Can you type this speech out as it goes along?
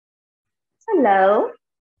Hello.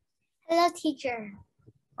 Hello, teacher.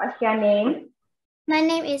 What's your name? My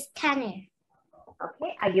name is Kana.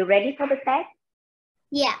 Okay, are you ready for the test?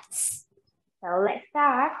 Yes. So let's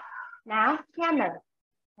start. Now, Kana,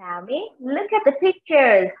 tell me, look at the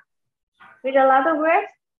pictures. Read a lot of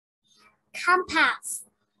words. Compass.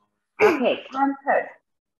 Okay, compass.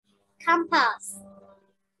 Compass.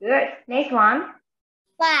 Good. Next one.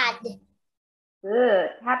 Bad. Good.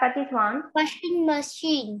 How about this one? Washing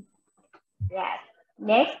machine. Yes.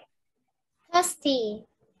 Next. Thirsty.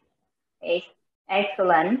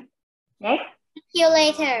 Excellent. Next.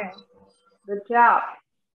 Calculator. Good job.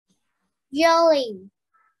 Jolly.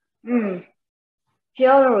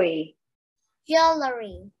 Jewelry.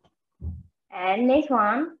 Jewelry. And next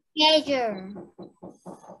one. Measure.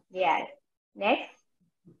 Yes. Next.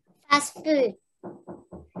 Fast food.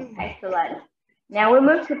 Excellent. Now we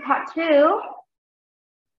move to part 2.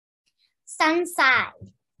 Sunshine.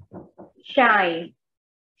 Shine.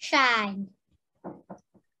 Shine.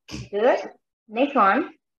 Good. Next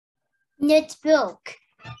one. Notebook.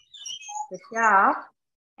 Good job.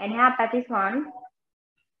 And how about this one?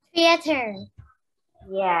 Theater.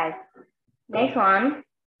 Yes. Next one.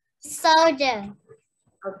 Soldier.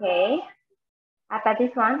 Okay. How about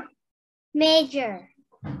this one? Major.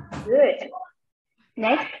 Good.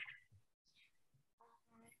 Next.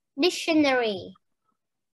 Dictionary.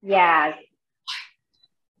 Yes.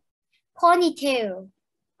 Ponytail.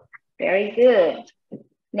 Very good.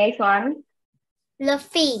 Next one.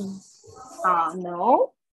 Laughing.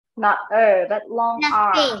 No. Not but long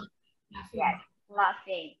R. Laughing. Yes.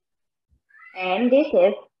 Laughing. And this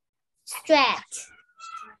is Straight.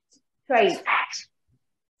 straight.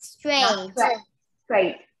 Straight. Not straight.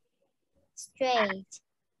 Straight. Straight.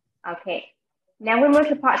 Okay. Now we move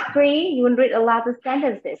to part 3. You will read a lot of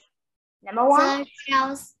sentences. Number 1.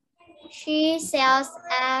 She sells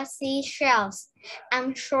seashells,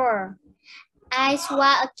 I'm sure. I saw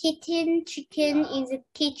a kitten chicken in the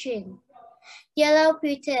kitchen. Yellow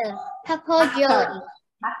Peter, purple jelly,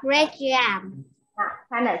 red jam.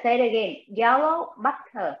 Kana, say it again. Yellow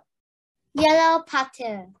butter. Yellow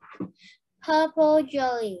butter, purple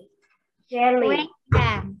jelly, Jelly. red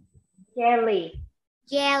jam. Jelly.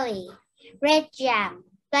 Jelly, red jam,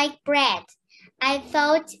 like bread. I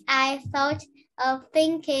thought of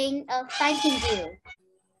thanking you.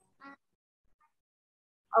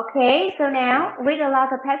 Okay, so now read a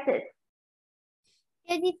lot of passage.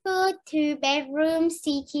 Beautiful 2-bedroom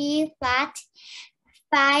city flat,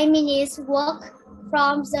 5 minutes walk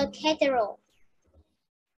from the cathedral.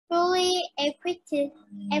 Fully equipped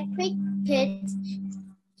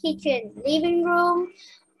kitchen, living room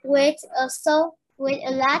with a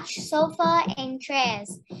large sofa and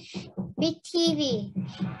chairs, big TV,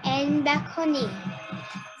 and balcony.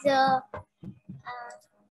 The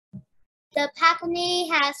balcony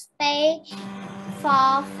has space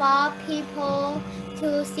for 4 people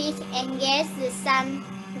to sit and get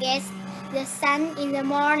the sun in the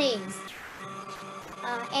mornings.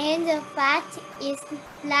 And the flat is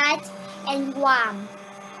light and warm.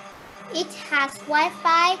 It has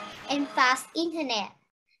Wi-Fi and fast internet.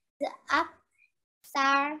 The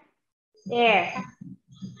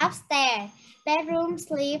upstairs bedroom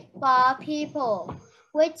sleep 4 people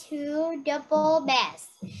with 2 double beds.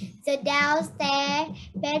 The downstairs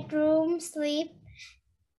bedroom sleep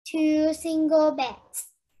 2 single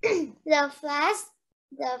beds. The flat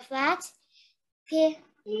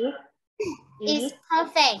is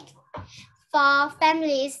perfect for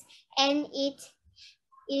families, and it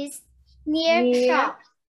is near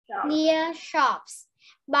shops,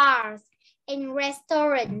 bars, and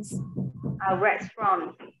restaurants.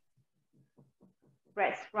 Restaurant.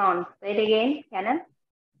 Say it again, Shannon.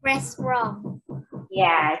 Restaurant.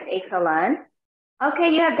 Yes, excellent. Okay,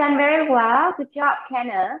 you have done very well. Good job,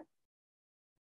 Kana.